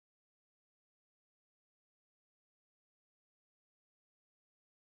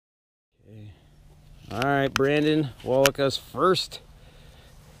All right, Brandon Wallach's first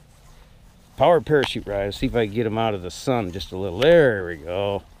powered parachute ride. Let's see if I can get him out of the sun just a little. There we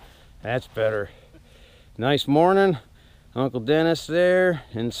go. That's better. Nice morning. Uncle Dennis there,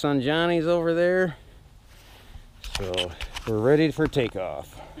 and son Johnny's over there. So we're ready for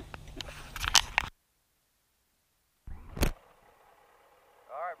takeoff. All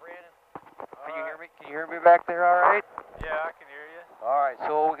right, Brandon. Can you hear me? Can you hear me back there? All right. Yeah, I can hear you. All right.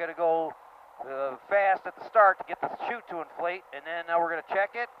 So we got to go fast at the start to get the chute to inflate, and then we're going to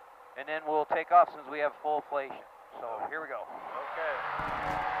check it, and then we'll take off since we have full inflation. So here we go. Okay.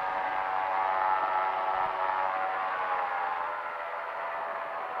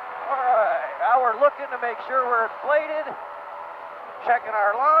 Alright, now we're looking to make sure we're inflated, checking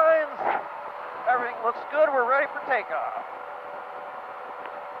our lines, everything looks good, we're ready for takeoff.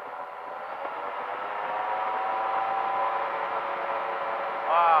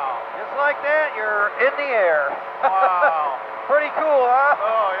 Wow. Just like that, you're in the air. Wow. Pretty cool, huh?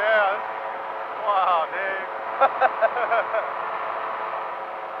 Oh, yeah. Wow, dude.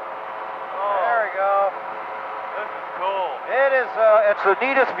 Oh, There we go. this is cool. It is, it's the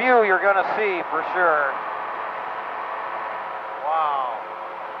neatest view you're gonna see for sure. Wow.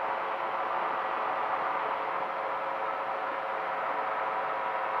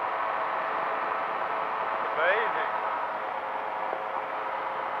 Amazing.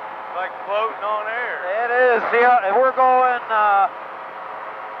 It's like floating on air. It is, yeah, and we're going,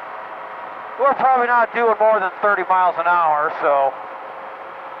 we're probably not doing more than 30 miles an hour, so.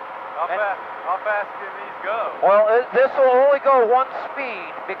 How fast can these go? Well, this will only go one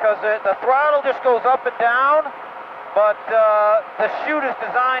speed because the throttle just goes up and down, but the chute is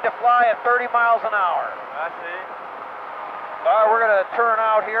designed to fly at 30 miles an hour. I see. All right, we're going to turn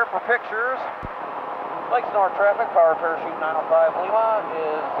out here for pictures. Lakes North traffic, power parachute 905 Lima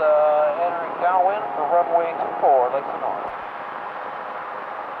is entering downwind for runway 24, Lakes North.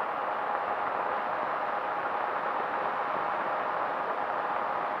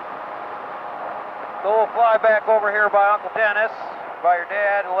 So we'll fly back over here by Uncle Dennis, by your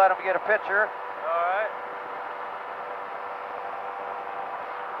dad, and let him get a picture. All right.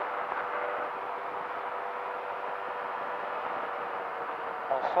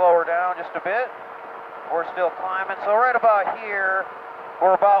 We'll slow her down just a bit. We're still climbing. So right about here,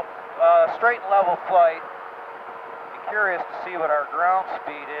 we're about straight and level flight. Be curious to see what our ground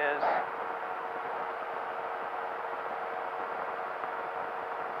speed is.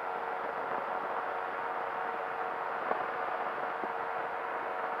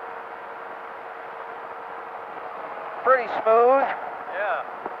 Pretty smooth. Yeah.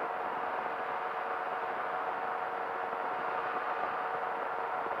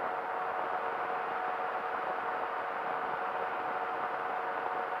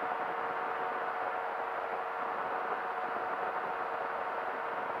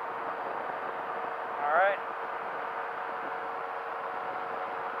 All right.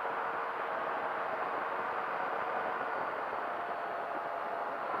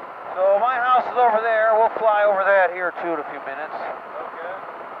 So my house is over there. We'll fly over that here too in a few minutes. Okay.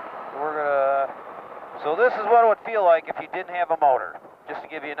 We're gonna. So this is what it would feel like if you didn't have a motor. Just to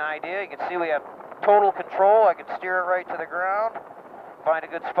give you an idea, you can see we have total control. I can steer it right to the ground, find a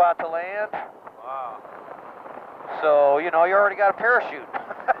good spot to land. Wow. So you know you already got a parachute.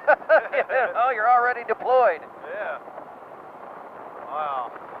 You know, you're already deployed. Yeah.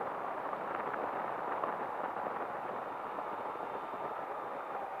 Wow.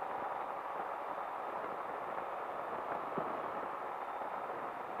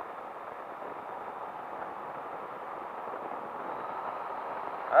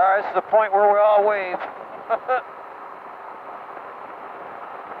 All right, this is the point where we all wave.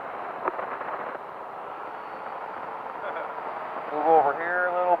 Move over here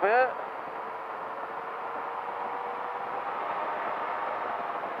a little bit.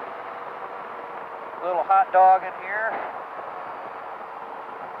 Little hot dog in here.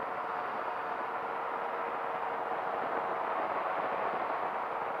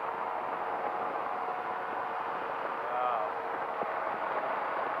 Wow.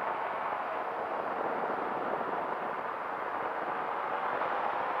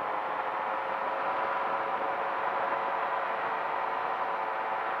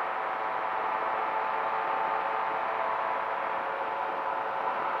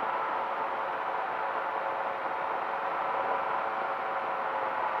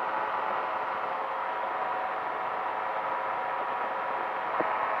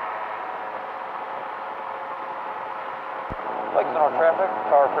 Lakes and North traffic,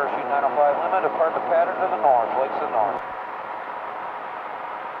 power parachute 905 Lima, depart the pattern to the north, Lakes and North.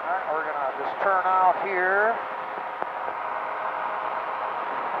 Alright, we're gonna just turn out here.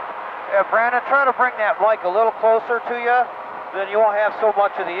 Yeah, Brandon, try to bring that mic a little closer to you, then you won't have so much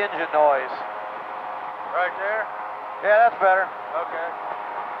of the engine noise. Right there? Yeah, that's better. Okay.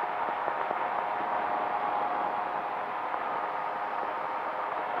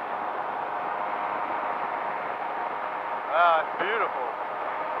 Ah, it's beautiful.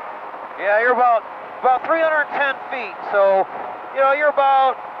 Yeah, you're about 310 feet, so, you know, you're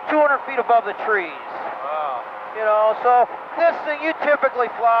about 200 feet above the trees. Wow. You know, so this thing, you typically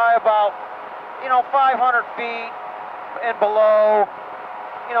fly about, you know, 500 feet and below,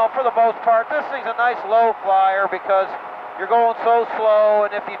 you know, for the most part. This thing's a nice low flyer because you're going so slow,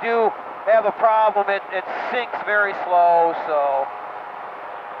 and if you do have a problem, it sinks very slow, so,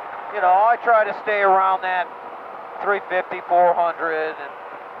 you know, I try to stay around that 350, 400, and,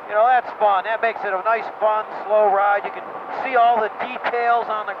 you know, that's fun. That makes it a nice, fun, slow ride. You can see all the details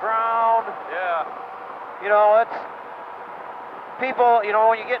on the ground. Yeah. You know, it's, people, you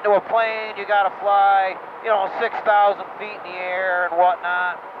know, when you get into a plane, you got to fly, you know, 6,000 feet in the air and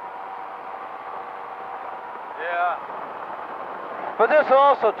whatnot. Yeah. But this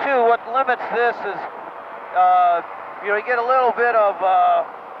also, too, what limits this is, you know, you get a little bit of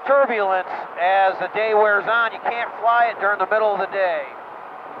turbulence as the day wears on. You can't fly it during the middle of the day.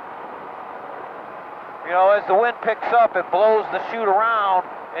 You know, as the wind picks up, it blows the chute around,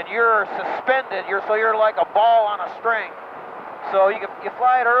 and you're suspended. So you're like a ball on a string. So you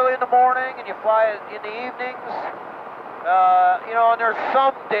fly it early in the morning, and you fly it in the evenings. You know, and there's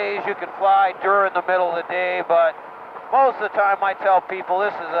some days you can fly during the middle of the day, but most of the time I tell people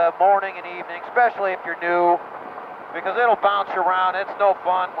this is a morning and evening, especially if you're new, because it'll bounce you around. It's no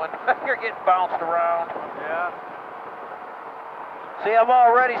fun when you're getting bounced around. Yeah. See, I'm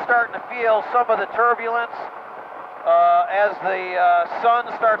already starting to feel some of the turbulence as the sun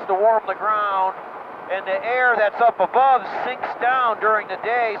starts to warm the ground, and the air that's up above sinks down during the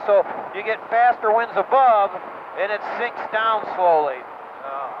day, so you get faster winds above, and it sinks down slowly.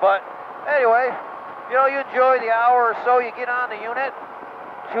 Oh. But anyway, you know, you enjoy the hour or so you get on the unit,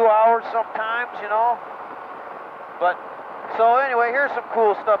 2 hours sometimes, you know. But, so anyway, here's some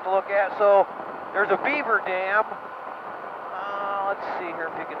cool stuff to look at. So, there's a beaver dam. Let's see here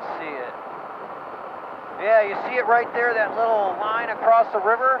if you can see it. Yeah, you see it right there, that little line across the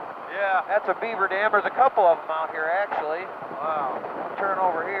river? Yeah. That's a beaver dam. There's a couple of them out here, actually. Wow. I'll turn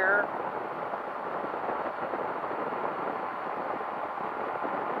over here.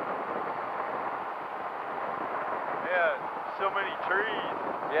 Yeah, so many trees.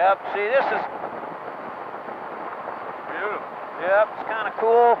 Yep, see, this is, Beautiful. yep, it's kind of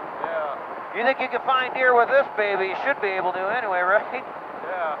cool. Yeah. You think you can find deer with this baby? You should be able to anyway, right?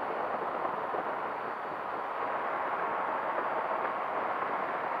 Yeah.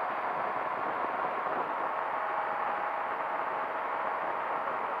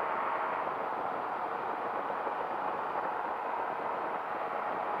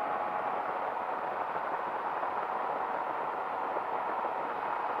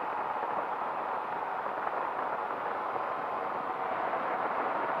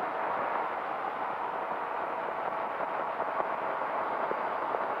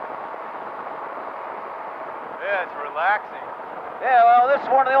 Yeah, it's relaxing. Yeah, well, this is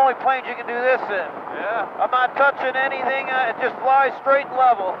one of the only planes you can do this in. Yeah. I'm not touching anything. It just flies straight and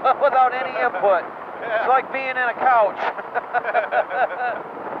level without any input. Yeah. It's like being in a couch.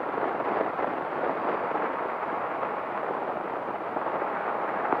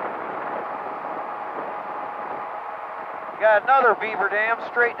 Got another beaver dam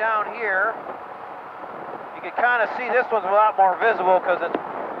straight down here. You can kind of see this one's a lot more visible because it's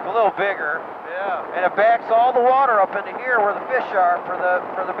a little bigger. Yeah. And it backs all the water up into here where the fish are for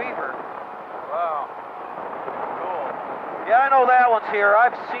the beaver. Wow. Cool. Yeah, I know that one's here. I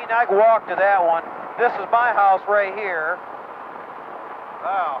can walk to that one. This is my house right here.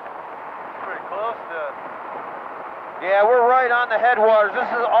 Wow. Pretty close to. Yeah, we're right on the headwaters. This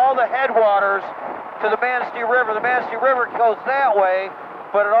is all the headwaters to the Manistee River. The Manistee River goes that way,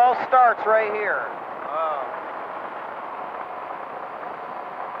 but it all starts right here. Wow.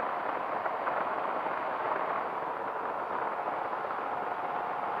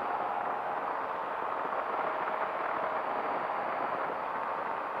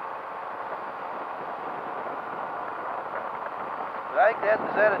 I think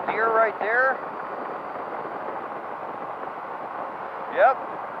is that a deer right there? Yep.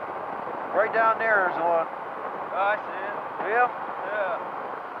 Right down there's one. Oh, I see it. Yep. Yeah.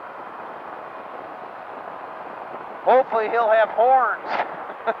 Hopefully he'll have horns.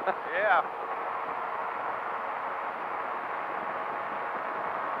 Yeah.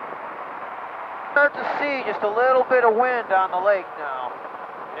 Start to see just a little bit of wind on the lake now.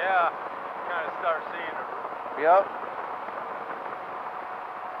 Yeah. start seeing it. Yep.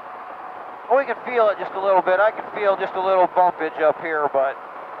 Oh, we can feel it just a little bit. I can feel just a little bumpage up here, but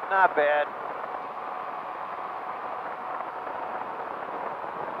not bad.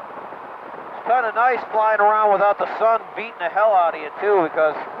 It's kind of nice flying around without the sun beating the hell out of you too,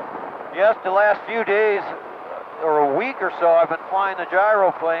 because yes, the last few days or a week or so I've been flying the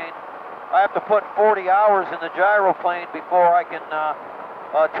gyroplane. I have to put 40 hours in the gyroplane before I can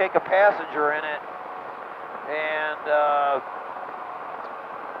take a passenger in it. And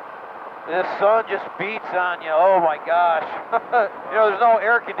this sun just beats on you. Oh my gosh. You know, there's no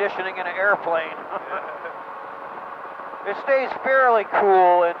air conditioning in an airplane. It stays fairly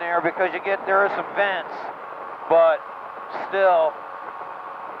cool in there because there are some vents, but still.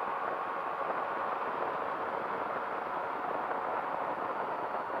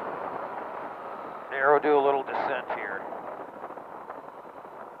 There, we'll do a little descent here.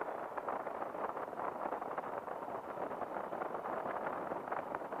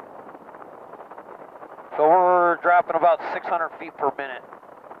 So we're dropping about 600 feet per minute.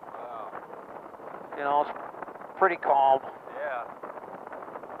 Wow. You know, it's pretty calm. Yeah.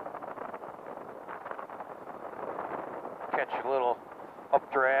 Catch a little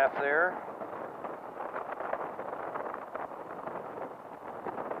updraft there.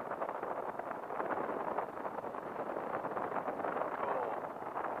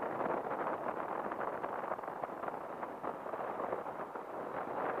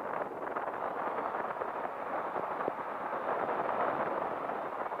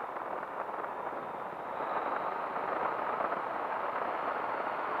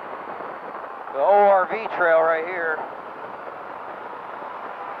 The ORV trail right here.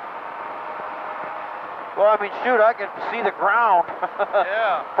 Well, I mean, shoot, I can see the ground.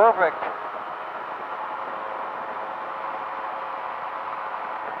 Yeah. Perfect.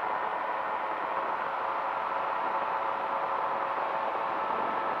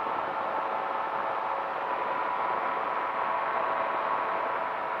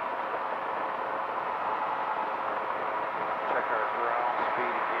 Check our ground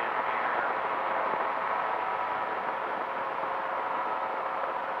speed again here.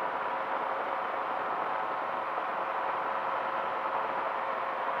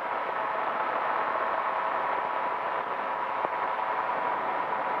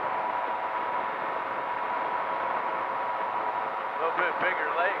 A little bit bigger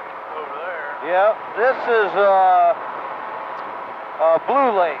lake over there. Yeah, this is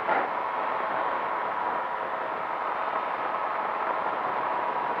Blue Lake.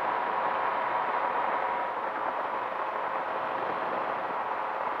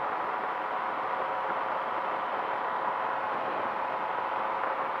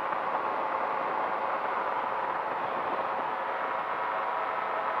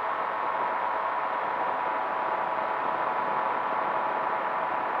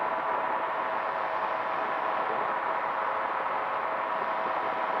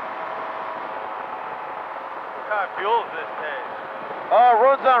 What kind of fuel does this take?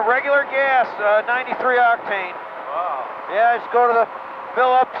 Runs on regular gas, 93 octane. Wow. Yeah, just go to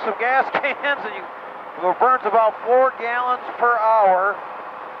fill up some gas cans, and it burns about 4 gallons per hour.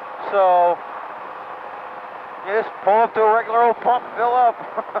 So you just pull up to a regular old pump, fill up.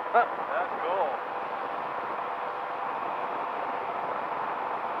 That's cool.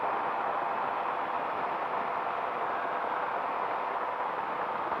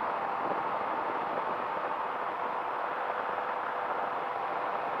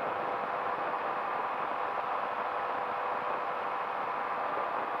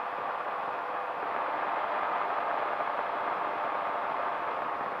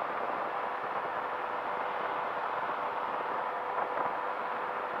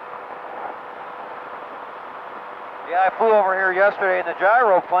 Yeah, I flew over here yesterday in the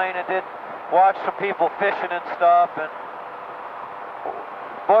gyroplane and did watch some people fishing and stuff, and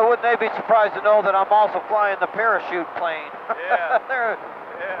boy, wouldn't they be surprised to know that I'm also flying the parachute plane. Yeah. They're-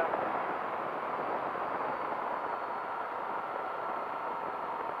 Yeah.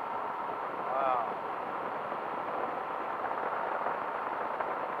 Wow.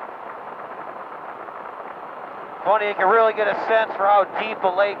 Funny, you can really get a sense for how deep a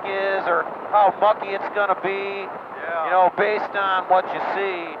lake is or how mucky it's gonna be, Yeah. you know, based on what you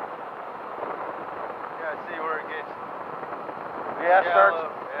see. You gotta see where it gets. Yeah, it starts,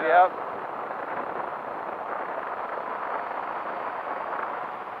 Shallow, yeah. yep.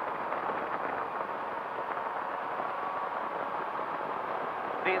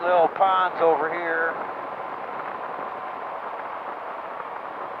 Neat little ponds over here.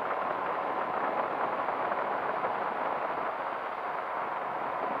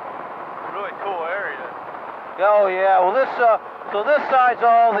 Really cool Oh yeah, well so this side's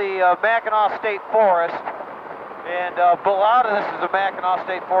all the Mackinac State Forest, and a lot of this is the Mackinac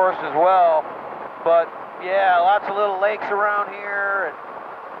State Forest as well. But yeah, lots of little lakes around here, and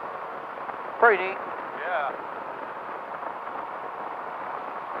pretty neat. Yeah.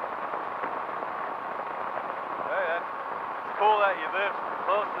 Hey, it's cool that you live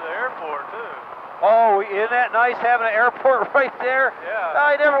close to the airport too. Oh, isn't that nice having an airport right there? Yeah.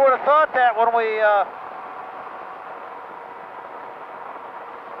 I never would have thought that when we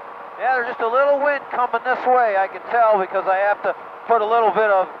yeah, there's just a little wind coming this way, I can tell, because I have to put a little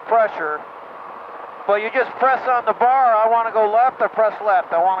bit of pressure. But you just press on the bar. I want to go left, I press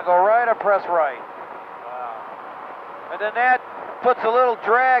left. I want to go right, I press right. Wow. And then that puts a little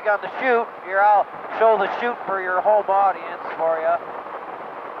drag on the chute. Here, I'll show the chute for your home audience for you.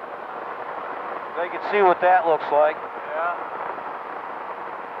 They can see what that looks like. Yeah.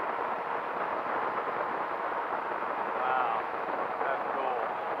 Wow. That's cool.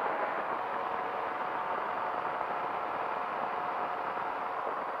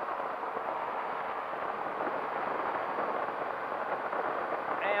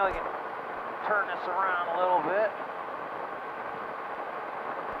 And we can turn this around a little bit.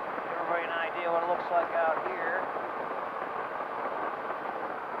 Give everybody an idea what it looks like out here.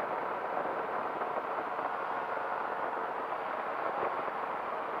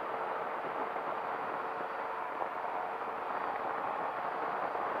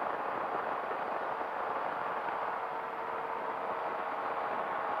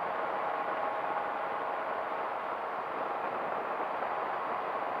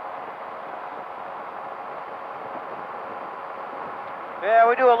 Yeah,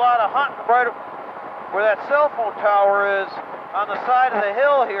 we do a lot of hunting right where that cell phone tower is on the side of the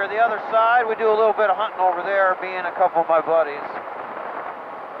hill here. The other side, we do a little bit of hunting over there, me and a couple of my buddies.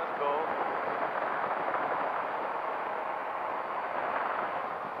 That's cool.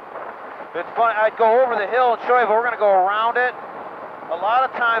 It's fun. I'd go over the hill and show you, but we're going to go around it. A lot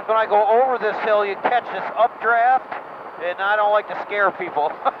of times when I go over this hill, you catch this updraft, and I don't like to scare people.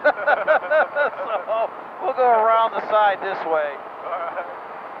 So we'll go around the side this way.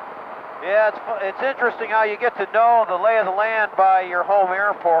 Yeah, it's interesting how you get to know the lay of the land by your home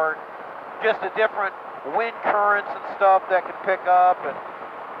airport. Just the different wind currents and stuff that can pick up, and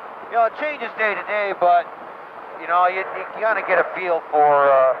you know, it changes day to day, but you know, you kind of get a feel for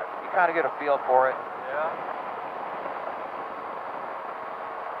it. Yeah.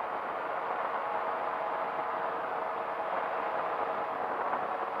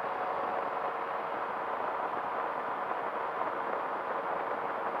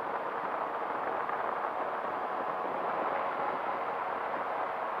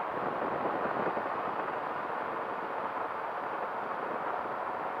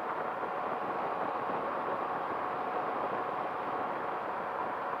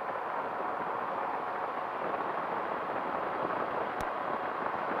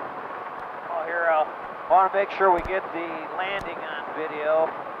 Here, I want to make sure we get the landing on video.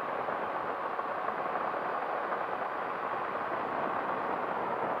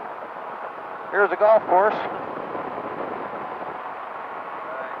 Here's the golf course.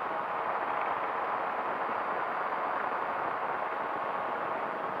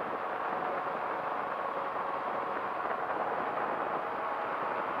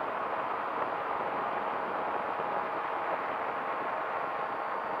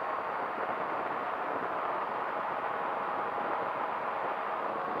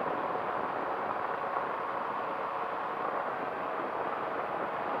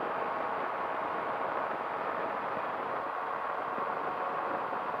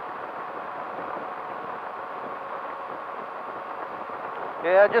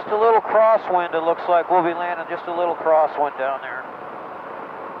 Yeah, just a little crosswind, it looks like. We'll be landing just a little crosswind down there.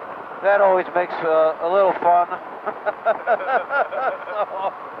 That always makes a little fun. So,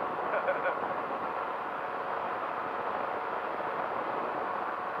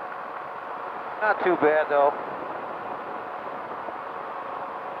 not too bad, though.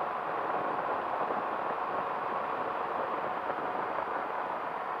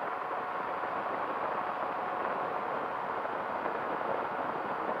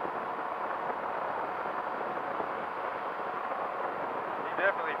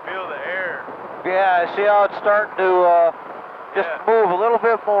 Definitely feel the air. Yeah, I see how it's starting to just move a little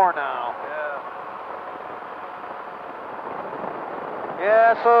bit more now. Yeah.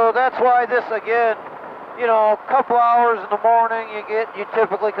 Yeah, so that's why this, again, you know, a couple hours in the morning you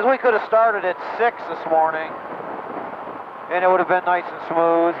typically, because we could have started at 6 this morning, and it would have been nice and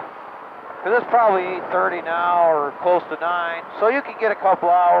smooth. Because it's probably 8:30 now, or close to 9, so you can get a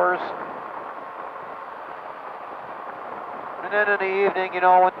couple hours. And then in the evening, you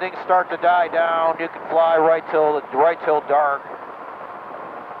know, when things start to die down, you can fly right till dark.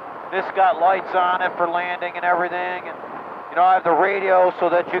 This got lights on it for landing and everything, and you know, I have the radio so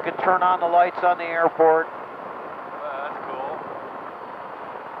that you can turn on the lights on the airport. That's cool.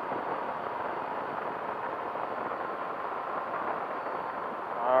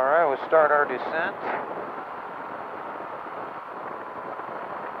 All right, we'll start our descent.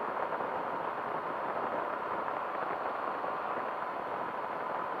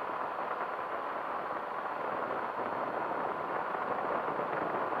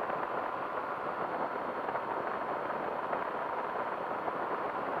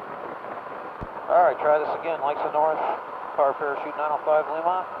 All right, try this again. Lakes of North, power parachute 905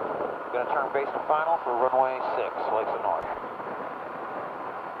 Lima. Gonna turn base and final for runway 6, Lakes of North.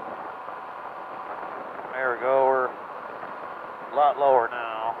 There we go, we're a lot lower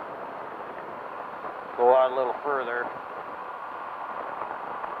now. Go out a little further.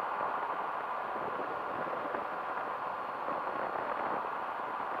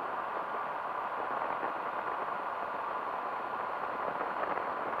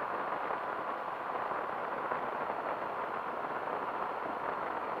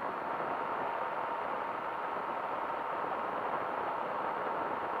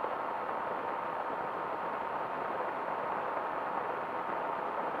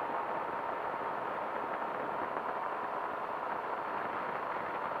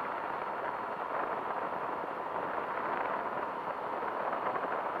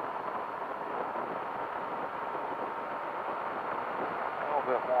 A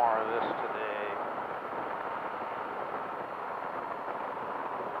little bit more of this today.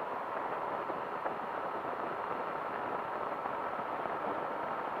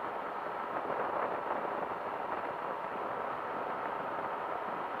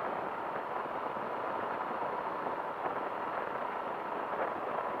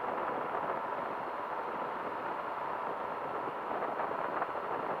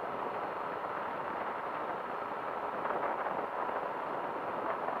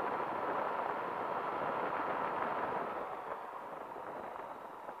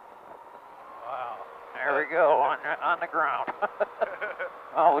 There we go, on the ground.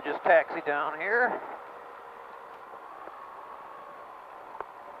 Oh, we'll just taxi down here.